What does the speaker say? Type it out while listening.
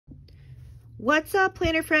What's up,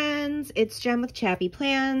 planner friends? It's Jen with Chappy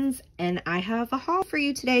Plans, and I have a haul for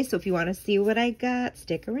you today, so if you want to see what I got,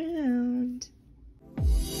 stick around.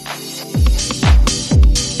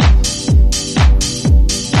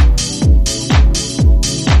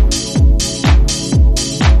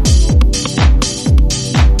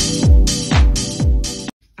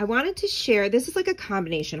 I wanted to share, this is like a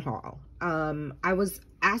combination haul. I was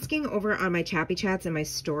asking over on my Chappy Chats and my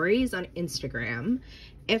stories on Instagram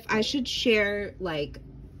if I should share like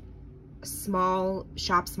small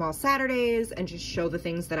Saturdays and just show the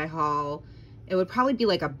things that I haul. It would probably be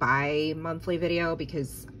like a bi-monthly video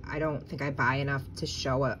because I don't think I buy enough to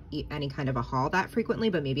show any kind of a haul that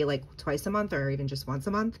frequently, but maybe like twice a month or even just once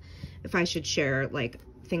a month if I should share like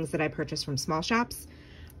things that I purchase from small shops.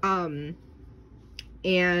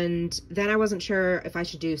 And then I wasn't sure if I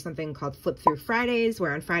should do something called Flip Through Fridays,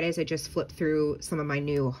 where on Fridays I just flip through some of my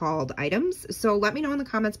new hauled items. So let me know in the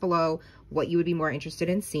comments below what you would be more interested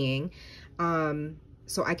in seeing,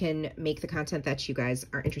 so I can make the content that you guys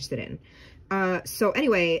are interested in. So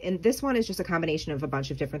anyway, and this one is just a combination of a bunch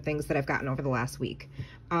of different things that I've gotten over the last week.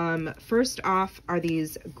 First off are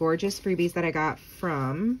these gorgeous freebies that I got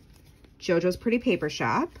from JoJo's Pretty Paper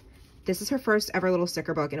Shop. This is her first ever little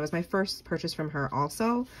sticker book, and it was my first purchase from her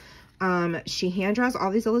also. She hand draws all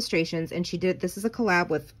these illustrations, and this is a collab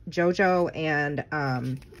with JoJo and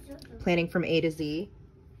Planning from A to Z,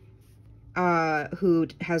 who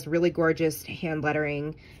has really gorgeous hand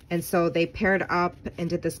lettering. And so they paired up and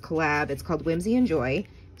did this collab. It's called Whimsy and Joy.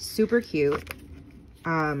 Super cute.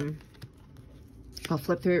 I'll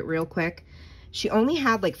flip through it real quick. She only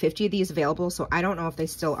had like 50 of these available, so I don't know if they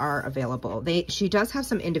still are available. She does have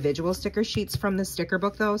some individual sticker sheets from the sticker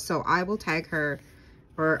book though, so I will tag her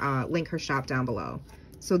or link her shop down below.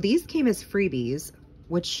 So these came as freebies,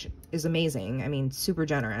 which is amazing. I mean, super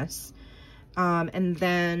generous. And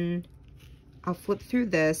then I'll flip through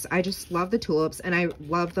this. I just love the tulips, and I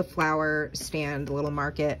love the flower stand, the little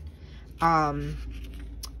market.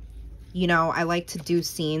 You know, I like to do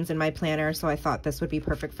scenes in my planner, so I thought this would be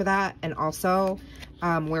perfect for that. And also,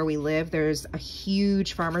 where we live, there's a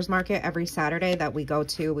huge farmer's market every Saturday that we go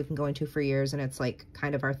to. We've been going to for years, and it's like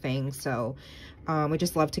kind of our thing. So we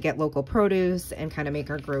just love to get local produce and kind of make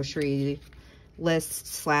our grocery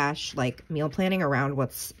list / like meal planning around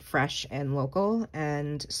what's fresh and local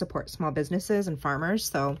and support small businesses and farmers.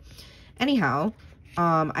 So anyhow,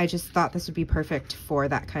 I just thought this would be perfect for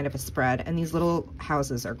that kind of a spread, and these little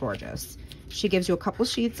houses are gorgeous. She gives you a couple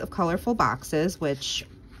sheets of colorful boxes, which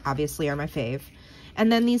obviously are my fave, and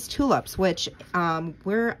then these tulips, which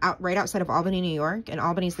we're right outside of Albany, New York, and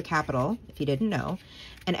Albany's the capital, if you didn't know,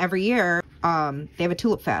 and every year they have a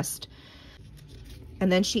tulip fest. And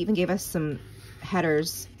then she even gave us some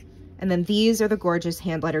headers, and then these are the gorgeous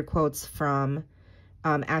hand-lettered quotes from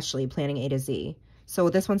Ashley, Planning A to Z. So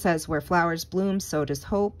this one says, where flowers bloom, so does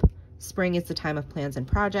hope. Spring is the time of plans and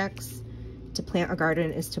projects. To plant a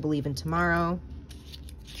garden is to believe in tomorrow.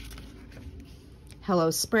 Hello,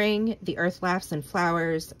 spring. The earth laughs and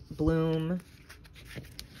flowers bloom.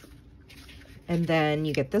 And then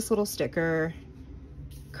you get this little sticker.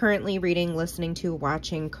 Currently reading, listening to,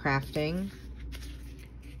 watching, crafting.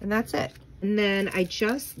 And that's it. And then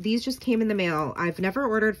these just came in the mail. I've never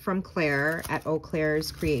ordered from Claire at Eau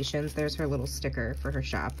Claire's Creations. There's her little sticker for her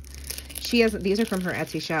shop. These are from her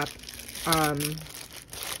Etsy shop.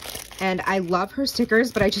 And I love her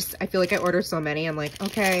stickers, but I feel like I order so many. I'm like,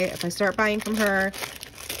 okay, if I start buying from her,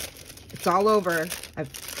 it's all over. I'm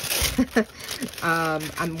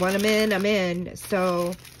in.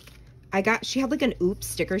 So she had like an oops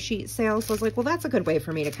sticker sheet sale. So I was like, well, that's a good way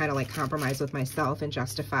for me to kind of like compromise with myself and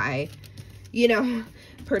justify, you know,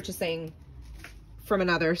 purchasing from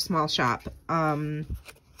another small shop.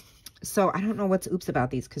 So I don't know what's oops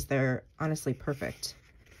about these because they're honestly perfect.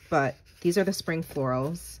 But these are the spring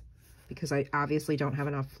florals because I obviously don't have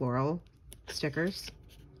enough floral stickers.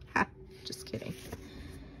 Ha, just kidding.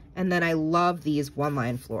 And then I love these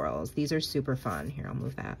one-line florals. These are super fun. Here, I'll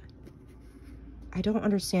move that. I don't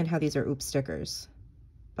understand how these are oops stickers,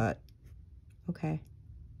 but okay.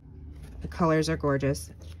 The colors are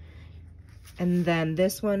gorgeous. And then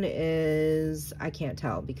this one is, I can't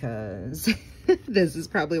tell because this is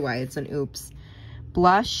probably why it's an oops.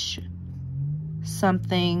 Blush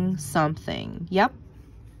something something. Yep.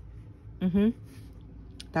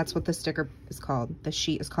 That's what the sticker is called. The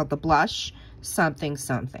sheet is called the Blush something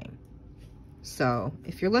something. So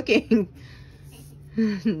if you're looking,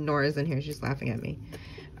 Nora's in here, she's laughing at me.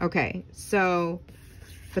 Okay, so,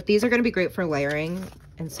 but these are gonna be great for layering,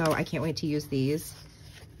 and so I can't wait to use these.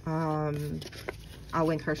 I'll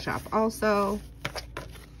link her shop also.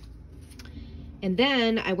 And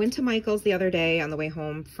then I went to Michael's the other day on the way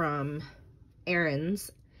home from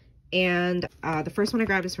errands, and the first one I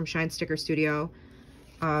grabbed is from Shine Sticker Studio.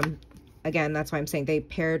 Again, that's why I'm saying they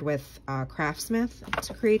paired with Craftsmith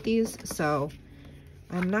to create these, so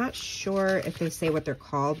I'm not sure if they say what they're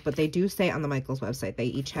called, but they do say on the Michael's website. They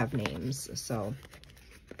each have names, so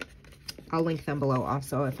I'll link them below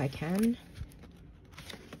also if I can.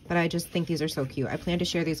 But I just think these are so cute. I plan to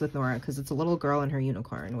share these with Nora because it's a little girl and her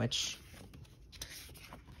unicorn, which, I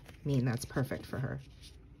mean, that's perfect for her.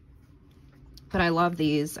 But I love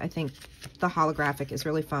these. I think the holographic is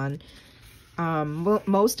really fun.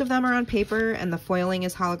 Most of them are on paper, and the foiling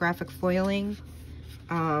is holographic foiling.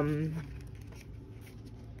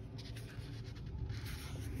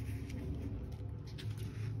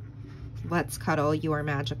 Let's Cuddle, You Are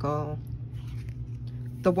Magical.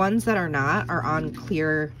 The ones that are not are on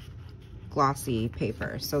clear glossy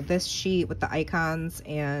paper. So this sheet with the icons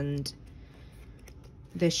and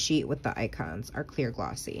this sheet with the icons are clear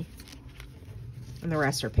glossy. And the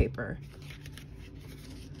rest are paper.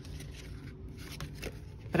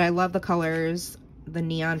 But I love the colors, the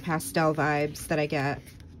neon pastel vibes that I get.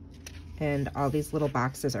 And all these little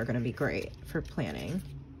boxes are going to be great for planning.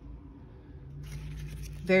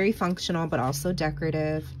 Very functional, but also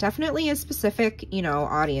decorative. Definitely a specific, you know,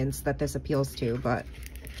 audience that this appeals to, but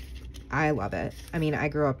I love it. I mean, I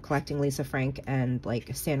grew up collecting Lisa Frank and like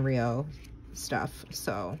Sanrio stuff,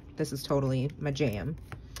 so this is totally my jam.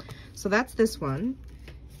 So that's this one.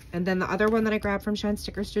 And then the other one that I grabbed from Shine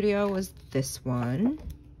Sticker Studio was this one.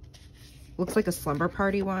 Looks like a slumber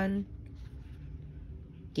party one.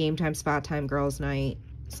 Game time, spot time, girls night,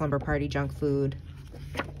 slumber party, junk food.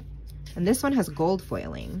 And this one has gold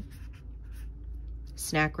foiling.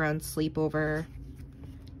 Snack run, sleepover.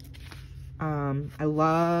 I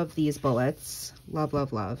love these bullets. Love,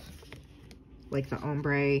 love, love. Like the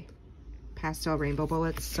ombre pastel rainbow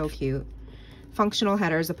bullets. So cute. Functional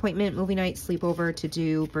headers. Appointment, movie night, sleepover,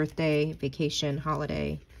 to-do, birthday, vacation,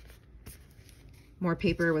 holiday. More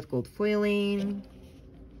paper with gold foiling.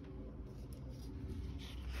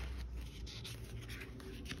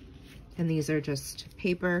 And these are just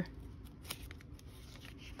paper.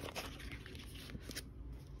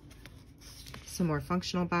 Some more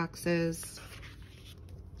functional boxes,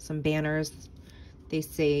 some banners. They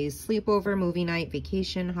say sleepover, movie night,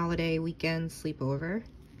 vacation, holiday, weekend, sleepover.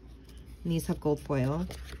 And these have gold foil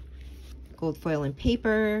and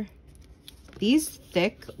paper. These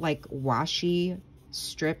thick, like washi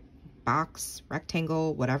strip box,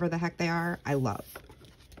 rectangle, whatever the heck they are, I love.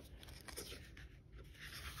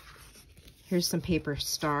 Here's some paper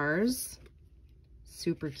stars,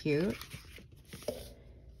 super cute.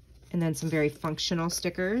 And then some very functional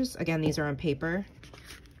stickers. Again, these are on paper.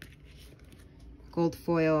 Gold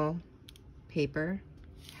foil paper.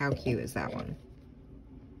 How cute is that one?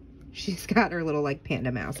 She's got her little like panda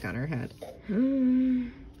mask on her head.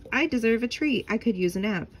 I deserve a treat. I could use a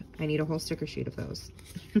nap. I need a whole sticker sheet of those.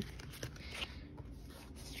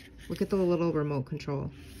 Look at the little remote control.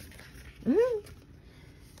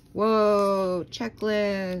 Whoa,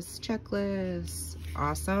 checklist.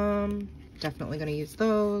 Awesome. Definitely going to use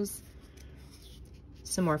those.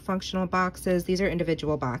 Some more functional boxes. These are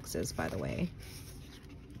individual boxes, by the way.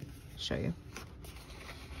 Show you.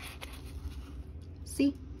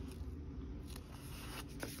 See?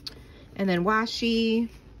 And then washi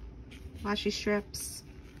strips.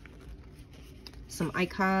 Some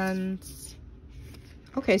icons.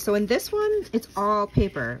 Okay, so in this one, it's all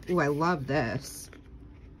paper. Ooh, I love this.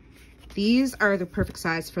 These are the perfect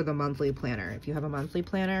size for the monthly planner. If you have a monthly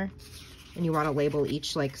planner and you want to label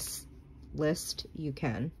each like list, you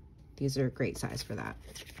can. These are a great size for that.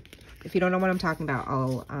 If you don't know what I'm talking about,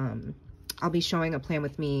 I'll be showing a plan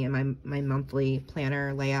with me and my monthly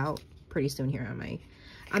planner layout pretty soon here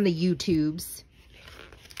on the YouTubes.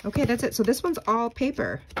 Okay, that's it. So this one's all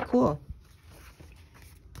paper. Cool.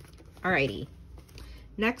 Alrighty.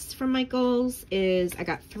 Next from Michael's is I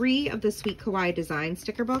got 3 of the Sweet Kawaii Design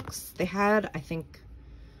sticker books. They had, I think,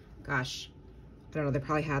 gosh, I don't know, they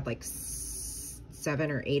probably had like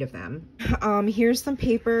 7 or 8 of them. Here's some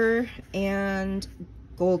paper and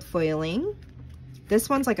gold foiling. This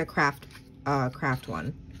one's like a craft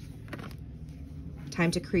one.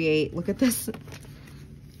 Time to create. Look at this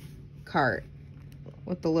cart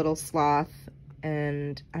with the little sloth,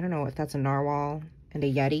 and I don't know if that's a narwhal and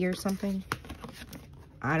a yeti or something.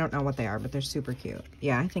 I don't know what they are, but they're super cute.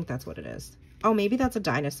 Yeah, I think that's what it is. Oh, maybe that's a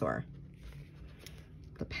dinosaur.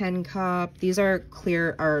 The pen cup. These are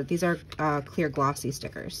clear, clear glossy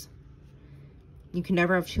stickers. You can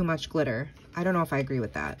never have too much glitter. I don't know if I agree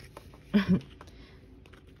with that.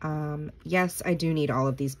 Yes, I do need all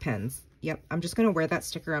of these pens. Yep, I'm just going to wear that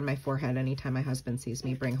sticker on my forehead anytime my husband sees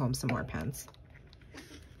me bring home some more pens.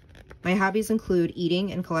 My hobbies include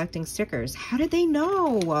eating and collecting stickers. How did they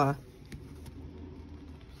know?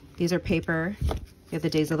 These are paper. You have the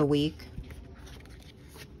days of the week.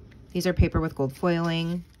 These are paper with gold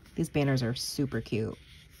foiling. These banners are super cute.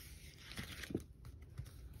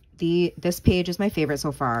 This page is my favorite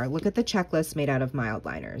so far. Look at the checklist made out of mild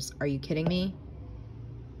liners. Are you kidding me?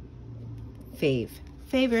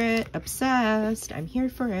 Favorite, obsessed. I'm here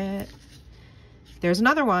for it. There's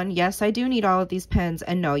another one. Yes, I do need all of these pens,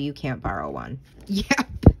 and no, you can't borrow one.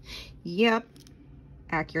 Yep.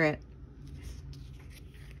 Accurate.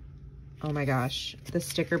 Oh my gosh. The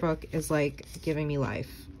sticker book is like giving me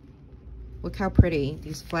life. Look how pretty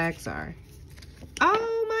these flags are.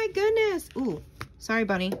 Oh my goodness. Ooh, sorry,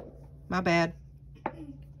 bunny. My bad.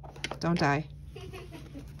 Don't die.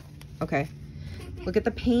 Okay. Look at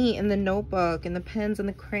the paint and the notebook and the pens and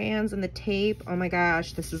the crayons and the tape. Oh my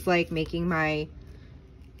gosh. This is like making my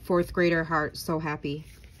 4th grader heart so happy.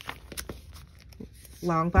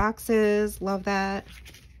 Long boxes. Love that.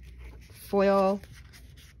 Foil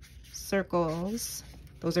circles.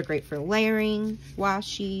 Those are great for layering.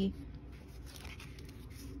 Washi.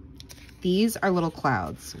 These are little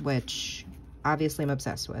clouds, which obviously I'm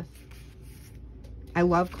obsessed with. I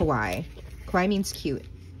love kawaii. Kawaii means cute,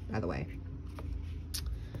 by the way.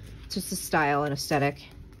 It's just a style and aesthetic.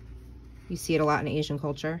 You see it a lot in Asian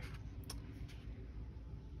culture.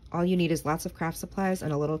 All you need is lots of craft supplies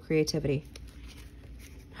and a little creativity.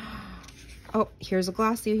 Oh, here's a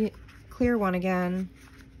glossy clear one again.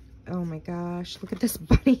 Oh my gosh, look at this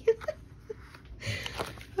bunny.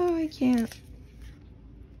 Oh, I can't.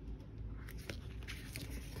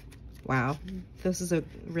 Wow, this is a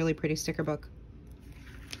really pretty sticker book.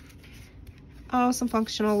 Oh, some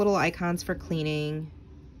functional little icons for cleaning.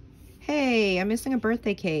 Hey, I'm missing a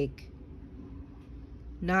birthday cake.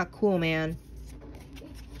 Not cool, man.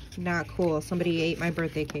 Not cool. Somebody ate my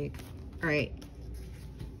birthday cake. All right.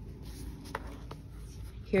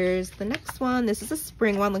 Here's the next one. This is a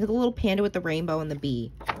spring one. Look at the little panda with the rainbow and the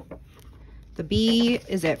bee. The bee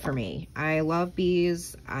is it for me. I love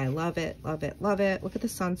bees. I love it, love it, love it. Look at the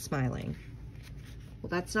sun smiling. Well,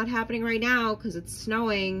 that's not happening right now because it's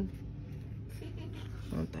snowing.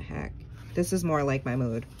 What the heck? This is more like my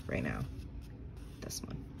mood right now. This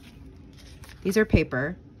one. These are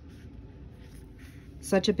paper.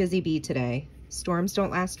 Such a busy bee today. Storms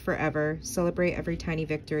don't last forever. Celebrate every tiny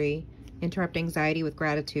victory. Interrupt anxiety with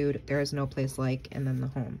gratitude. There is no place like, and then the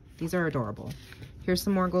home. These are adorable. Here's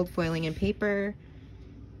some more gold foiling and paper.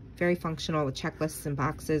 Very functional with checklists and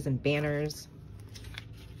boxes and banners.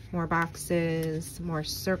 More boxes, more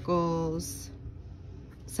circles.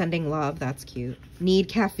 Sending love, that's cute. Need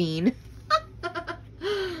caffeine.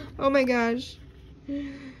 Oh my gosh.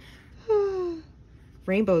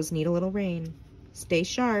 Rainbows need a little rain. Stay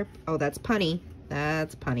sharp. Oh, that's punny.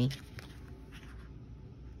 That's punny.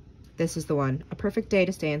 This is the one. A perfect day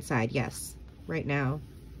to stay inside. Yes. Right now.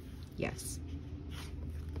 Yes.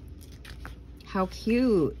 How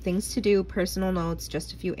cute. Things to do, personal notes,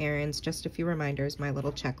 just a few errands, just a few reminders, my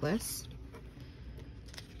little checklist.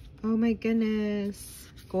 Oh my goodness.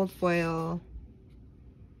 Gold foil.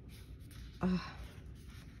 Oh,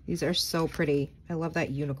 these are so pretty. I love that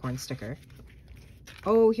unicorn sticker.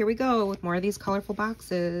 Oh, here we go with more of these colorful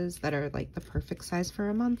boxes that are like the perfect size for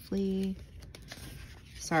a monthly.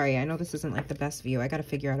 Sorry, I know this isn't like the best view. I got to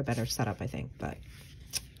figure out a better setup, I think, but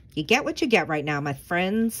you get what you get right now, my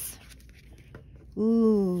friends.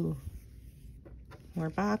 Ooh, more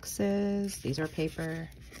boxes. These are paper.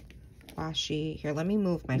 Washi. Here, let me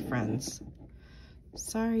move my friends.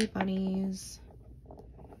 Sorry, bunnies.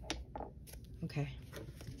 Okay.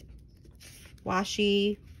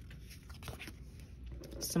 Washi.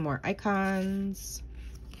 Some more icons.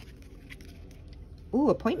 Ooh,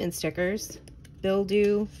 appointment stickers. Bill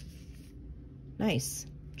due. Nice.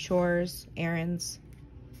 Chores, errands.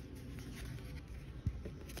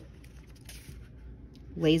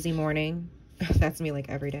 Lazy morning. That's me like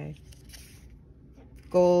every day.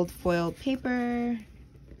 Gold foiled paper.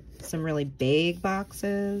 Some really big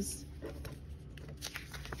boxes.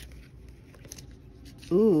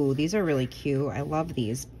 Ooh, these are really cute. I love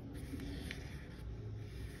these.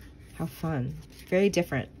 How fun. Very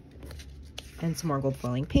different. And some more gold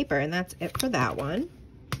foiling paper. And that's it for that one.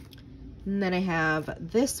 And then I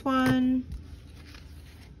have this one,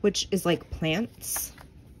 which is like plants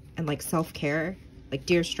and like self-care. Like,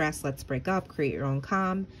 dear stress, let's break up. Create your own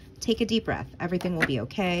calm. Take a deep breath. Everything will be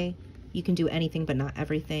okay. You can do anything but not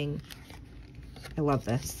everything. I love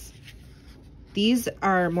this. These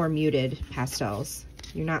are more muted pastels.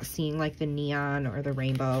 You're not seeing like the neon or the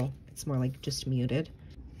rainbow. It's more like just muted.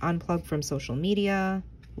 Unplug from social media.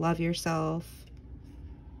 Love yourself.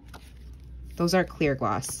 Those are clear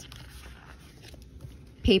gloss.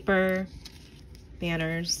 Paper,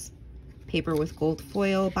 banners, paper with gold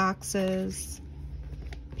foil boxes,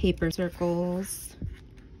 paper circles.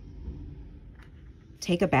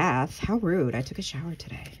 Take a bath. How rude. I took a shower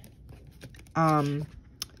today.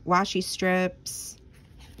 Washi strips.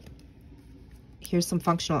 Here's some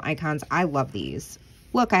functional icons. I love these.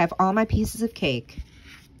 Look, I have all my pieces of cake.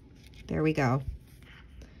 There we go.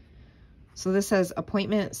 So this says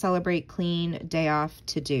appointment, celebrate, clean, day off,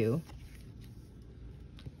 to do.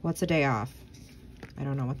 What's a day off? I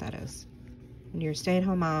don't know what that is. When you're a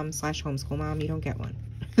stay-at-home mom / homeschool mom, you don't get one.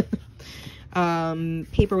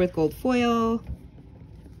 Paper with gold foil.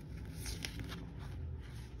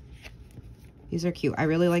 These are cute. I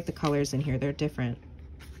really like the colors in here. They're different.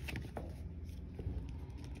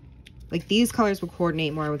 Like these colors would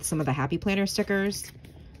coordinate more with some of the Happy Planner stickers.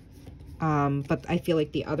 But I feel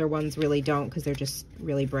like the other ones really don't because they're just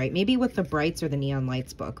really bright. Maybe with the brights or the neon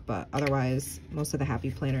lights book, but otherwise most of the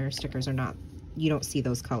Happy Planner stickers are not, you don't see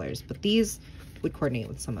those colors. But these would coordinate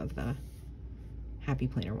with some of the Happy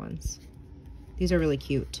Planner ones. These are really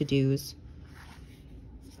cute to-dos.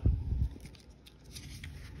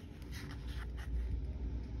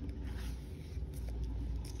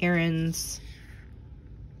 Errands.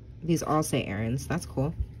 These all say errands. That's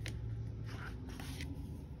cool.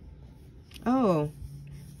 Oh,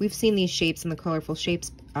 we've seen these shapes in the Colorful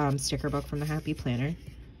Shapes sticker book from the Happy Planner.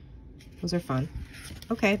 Those are fun.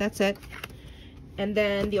 Okay, that's it. And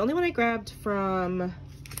then the only one I grabbed from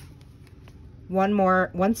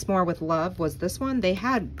Once More with Love was this one. They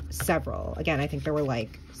had several. Again, I think there were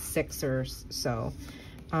like 6 or so.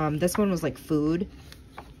 This one was like food,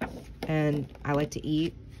 and I like to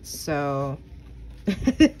eat, so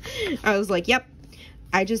I was like, yep.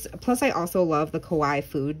 Plus I also love the kawaii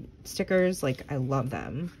food stickers. Like, I love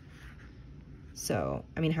them. So,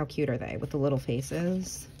 I mean, how cute are they with the little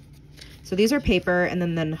faces? So these are paper and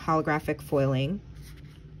then holographic foiling.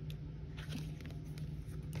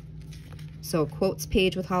 So quotes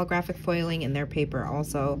page with holographic foiling and their paper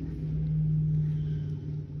also.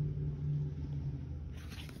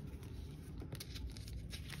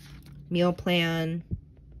 Meal plan.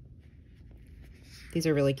 These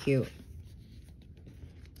are really cute.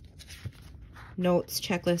 Notes,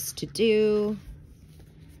 checklist to do.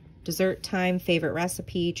 Dessert time, favorite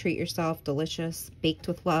recipe, treat yourself, delicious, baked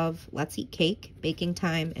with love, let's eat cake, baking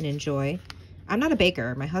time, and enjoy. I'm not a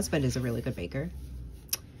baker. My husband is a really good baker.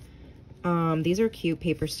 These are cute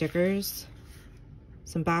paper stickers.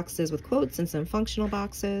 Some boxes with quotes and some functional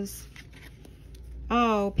boxes.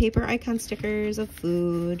 Oh, paper icon stickers of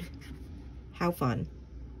food. How fun.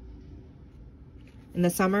 In the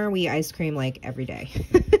summer, we ice cream like every day.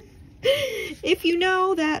 If you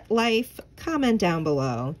know that life, comment down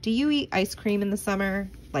below. Do you eat ice cream in the summer?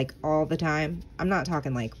 Like all the time? I'm not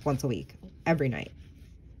talking like once a week, every night.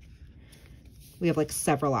 We have like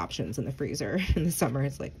several options in the freezer in the summer.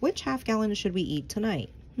 It's like, which half gallon should we eat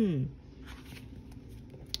tonight?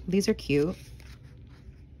 These are cute.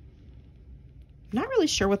 I'm not really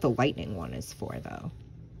sure what the lightning one is for though.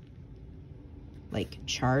 Like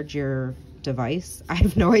charge your device? I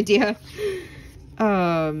have no idea.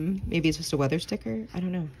 Maybe it's just a weather sticker. I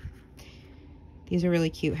don't know. These are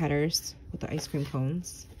really cute headers with the ice cream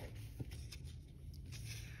cones.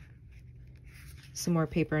 Some more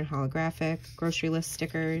paper and holographic, grocery list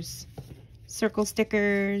stickers, circle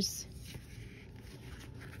stickers,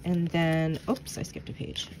 and then, oops, I skipped a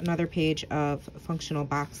page. Another page of functional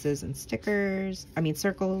boxes and stickers,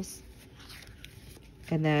 circles,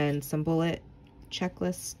 and then some bullet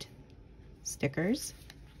checklist stickers.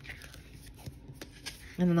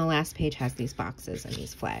 And then the last page has these boxes and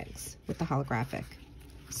these flags with the holographic.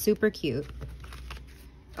 Super cute.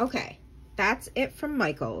 Okay, that's it from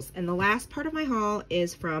Michaels. And the last part of my haul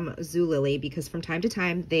is from Zulily, because from time to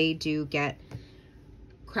time they do get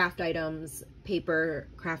craft items, paper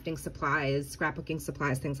crafting supplies, scrapbooking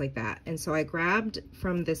supplies, things like that. And so I grabbed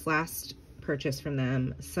from this last purchase from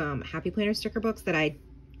them some Happy Planner sticker books that I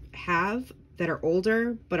have that are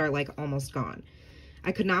older but are like almost gone.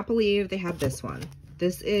 I could not believe they had this one.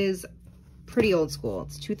 This is pretty old school.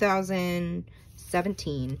 It's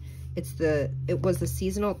 2017. It was the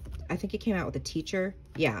seasonal, I think it came out with a teacher.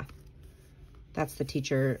 Yeah, that's the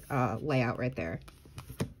teacher layout right there.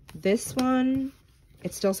 This one,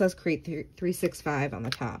 it still says Create 365 on the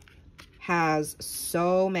top. Has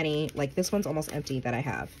so many, like this one's almost empty that I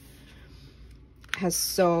have. Has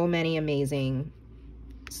so many amazing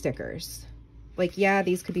stickers. Like, yeah,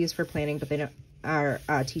 these could be used for planning, but they don't,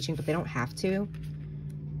 teaching, but they don't have to.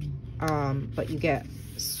 But you get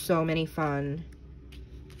so many fun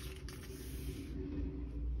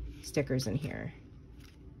stickers in here.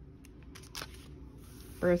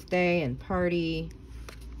 Birthday and party.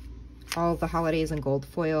 All the holidays in gold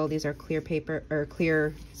foil. These are clear paper, or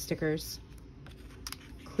clear stickers.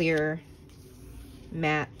 Clear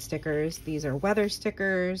matte stickers. These are weather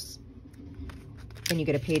stickers. Then you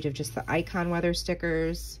get a page of just the icon weather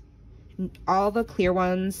stickers. All the clear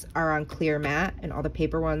ones are on clear matte, and all the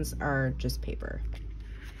paper ones are just paper.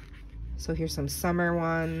 So here's some summer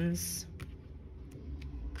ones.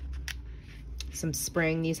 Some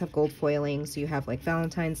spring. These have gold foiling, so you have like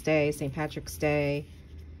Valentine's Day, St. Patrick's Day,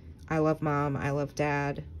 I love mom, I love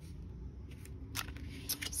dad.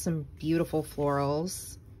 Some beautiful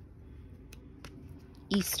florals.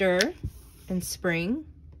 Easter and spring.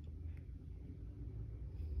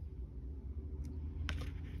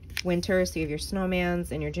 Winter, so you have your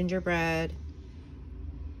snowmans and your gingerbread.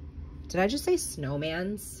 Did I just say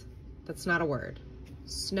snowmans? That's not a word.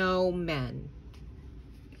 Snowmen.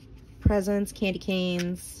 Presents, candy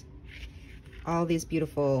canes. All these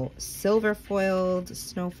beautiful silver foiled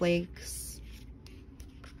snowflakes.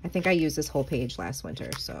 I think I used this whole page last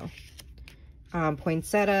winter, so.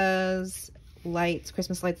 Poinsettias, lights,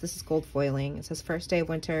 Christmas lights. This is gold foiling. It says first day of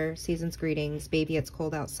winter, season's greetings, baby, it's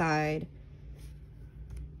cold outside.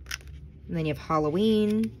 And then you have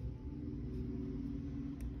Halloween,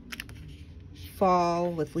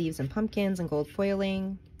 fall with leaves and pumpkins and gold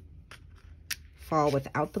foiling, fall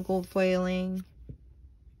without the gold foiling,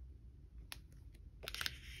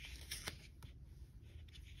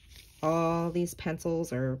 all these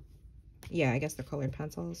pencils are, yeah, I guess they're colored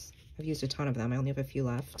pencils. I've used a ton of them. I only have a few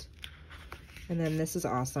left. And then this is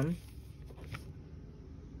awesome.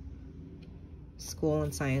 School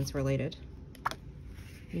and science related.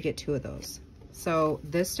 You get 2 of those. So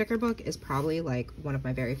this sticker book is probably like one of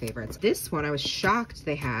my very favorites. This one I was shocked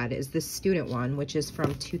they had is this student one, which is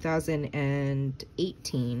from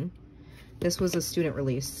 2018. This was a student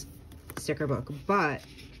release sticker book, but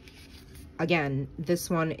again, this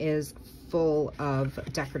one is full of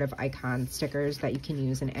decorative icon stickers that you can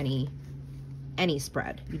use in any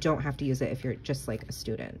spread. You don't have to use it if you're just like a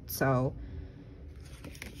student. So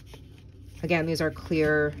again, these are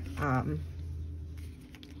clear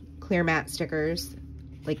clear matte stickers.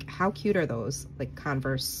 Like, how cute are those? Like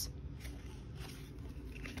Converse.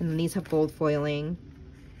 And then these have gold foiling,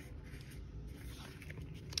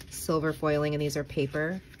 silver foiling, and these are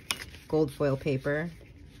paper, gold foil paper.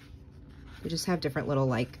 They just have different little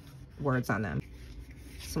like words on them.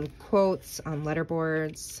 Some quotes on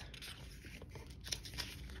letterboards.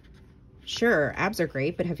 Sure, abs are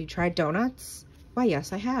great, but have you tried donuts? Why,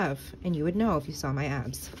 yes, I have. And you would know if you saw my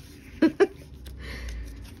abs.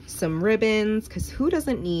 Some ribbons, because who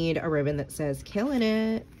doesn't need a ribbon that says killing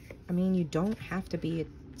it? I mean, you don't have to be a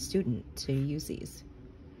student to use these.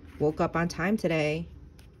 Woke up on time today.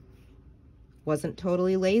 Wasn't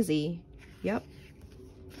totally lazy. Yep.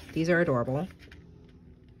 These are adorable.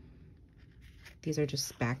 These are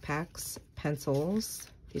just backpacks, pencils.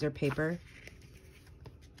 These are paper.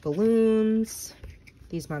 Balloons.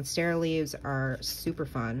 These Monstera leaves are super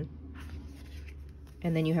fun.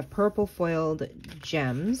 And then you have purple foiled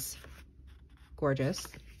gems. Gorgeous.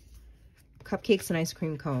 Cupcakes and ice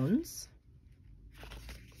cream cones.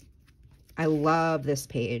 I love this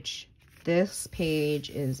page. This page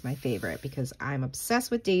is my favorite because I'm obsessed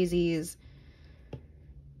with daisies.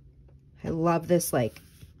 I love this like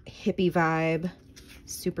hippie vibe.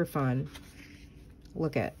 Super fun.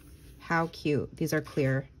 Look at how cute. These are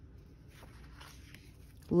clear.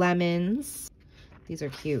 Lemons. These are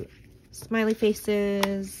cute. Smiley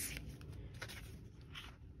faces,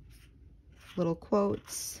 little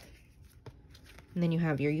quotes, and then you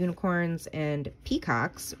have your unicorns and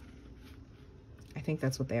peacocks. I think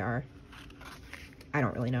that's what they are. I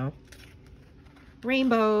don't really know.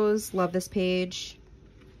 Rainbows, love this page.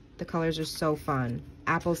 The colors are so fun.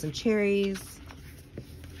 Apples and cherries.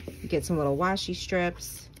 You get some little washi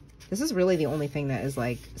strips. This is really the only thing that is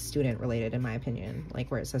like student related in my opinion,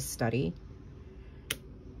 like where it says study.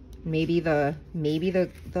 Maybe the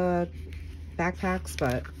backpacks,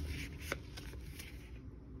 but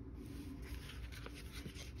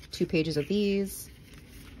 2 pages of these.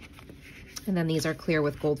 And then these are clear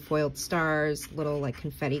with gold foiled stars, little like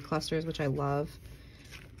confetti clusters, which I love.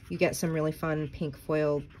 You get some really fun pink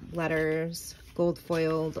foiled letters, gold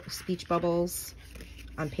foiled speech bubbles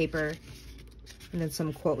on paper, and then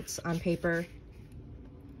some quotes on paper.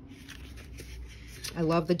 I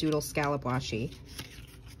love the doodle scallop washi.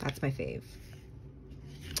 That's my fave.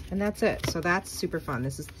 And that's it. So that's super fun.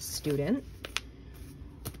 This is the student.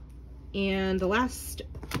 And the last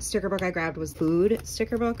sticker book I grabbed was food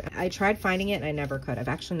sticker book. I tried finding it and I never could. I've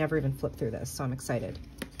actually never even flipped through this, so I'm excited.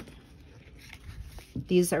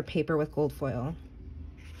 These are paper with gold foil.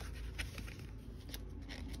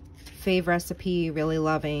 Fave recipe, really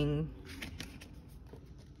loving.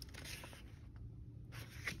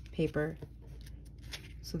 Paper.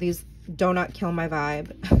 So these donut kill my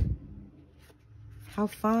vibe. How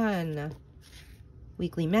fun.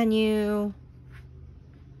 Weekly menu.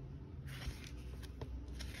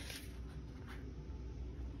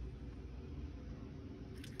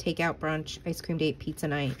 Takeout brunch, ice cream date, pizza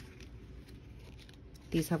night.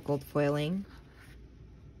 These have gold foiling.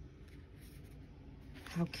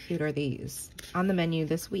 How cute are these? On the menu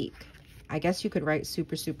this week. I guess you could write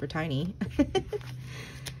super, super tiny.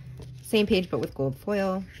 Same page, but with gold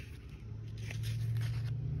foil.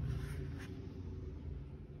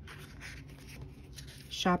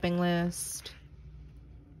 Shopping list.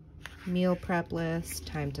 Meal prep list.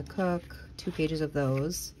 Time to cook. 2 pages of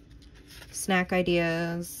those. Snack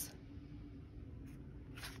ideas.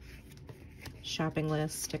 Shopping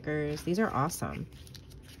list stickers. These are awesome.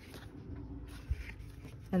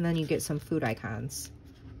 And then you get some food icons.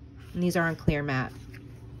 And these are on clear mat.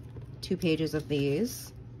 2 pages of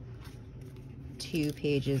these. 2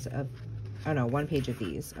 pages of, oh no, 1 page of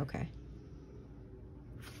these. Okay.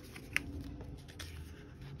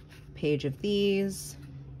 Page of these.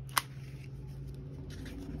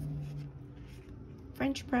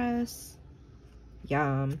 French press.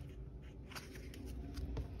 Yum.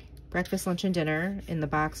 Breakfast, lunch, and dinner in the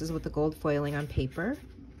boxes with the gold foiling on paper.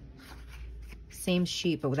 Same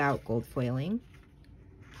sheet, but without gold foiling.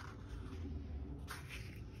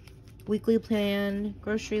 Weekly plan,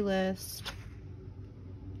 grocery list.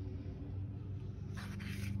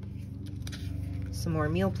 Some more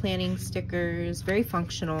meal planning stickers, very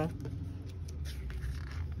functional.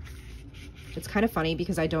 It's kind of funny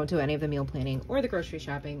because I don't do any of the meal planning or the grocery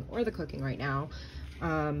shopping or the cooking right now.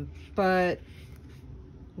 But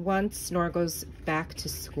once Nora goes back to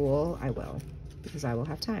school, I will, because I will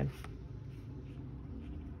have time.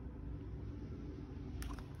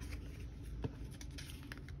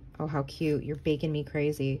 Oh, how cute. You're baking me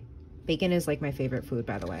crazy. Bacon is like my favorite food,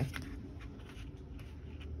 by the way.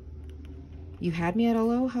 You had me at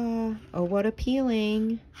Aloha. Oh, what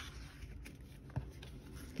appealing.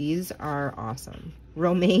 These are awesome.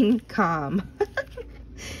 Romaine Calm.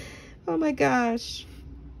 Oh my gosh.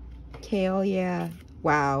 Kale, yeah.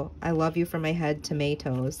 Wow. I love you from my head to my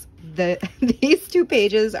toes. These 2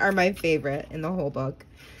 pages are my favorite in the whole book.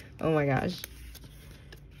 Oh my gosh.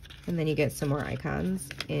 And then you get some more icons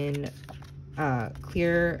in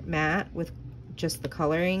clear matte with just the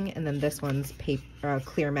coloring, and then this one's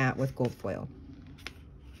clear matte with gold foil.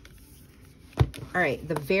 All right,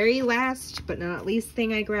 the very last but not least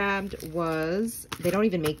thing I grabbed was, they don't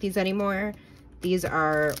even make these anymore. These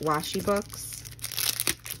are washi books.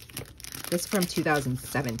 This is from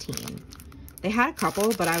 2017. They had a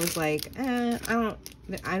couple, but I was like, I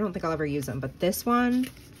don't think I'll ever use them. But this one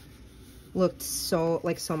looked so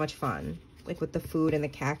much fun, like with the food and the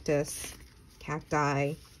cactus,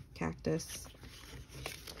 cactus.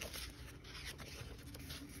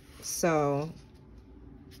 So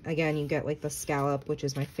again, you get like the scallop, which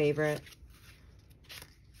is my favorite.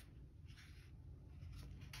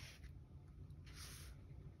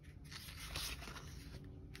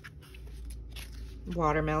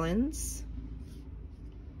 Watermelons.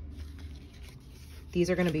 These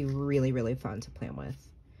are going to be really, really fun to plan with.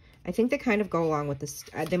 I think they kind of go along with this.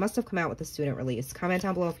 They must have come out with the student release. Comment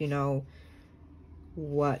down below if you know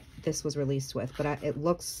what this was released with. But it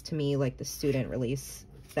looks to me like the student release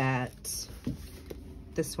that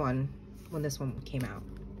this one, when this one came out.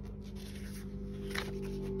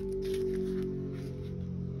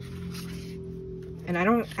 And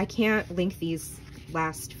I can't link these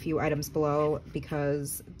last few items below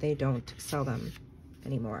because they don't sell them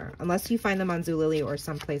anymore. Unless you find them on Zulily or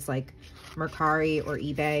someplace like Mercari or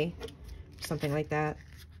eBay, something like that.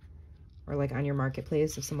 Or like on your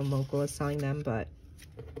marketplace if someone local is selling them. But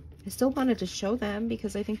I still wanted to show them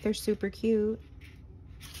because I think they're super cute.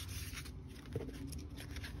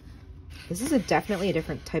 This is definitely a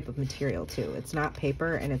different type of material too. It's not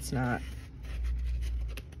paper and it's not,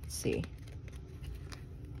 let's see.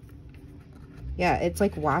 Yeah, it's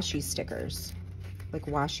like washi stickers, like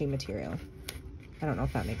washi material. I don't know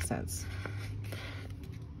if that makes sense.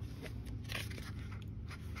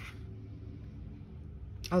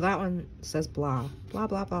 Oh, that one says blah, blah,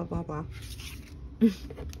 blah, blah, blah, blah.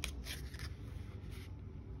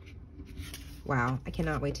 Wow, I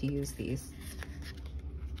cannot wait to use these.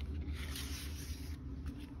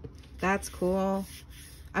 That's cool.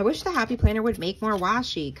 I wish the Happy Planner would make more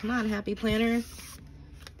washi. Come on, Happy Planner.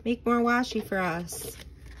 Make more washi for us.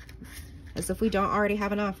 As if we don't already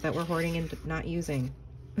have enough that we're hoarding and not using.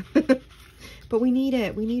 But we need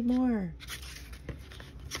it. We need more.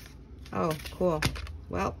 Oh, cool.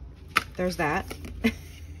 Well, there's that.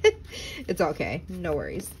 It's okay. No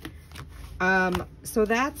worries. So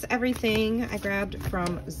that's everything I grabbed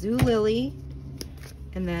from Zulily.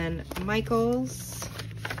 And then Michael's.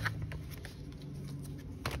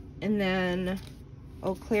 And then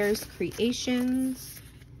Eau Claire's Creations.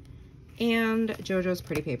 And JoJo's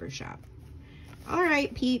Pretty Paper Shop. All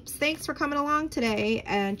right, peeps, thanks for coming along today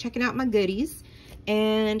and checking out my goodies.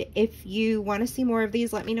 And if you want to see more of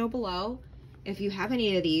these, let me know below. If you have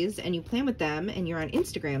any of these and you plan with them and you're on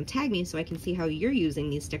Instagram, tag me so I can see how you're using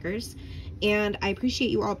these stickers. And I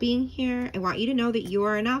appreciate you all being here. I want you to know that you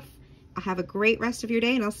are enough. Have a great rest of your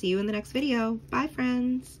day, and I'll see you in the next video. Bye,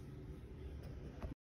 friends.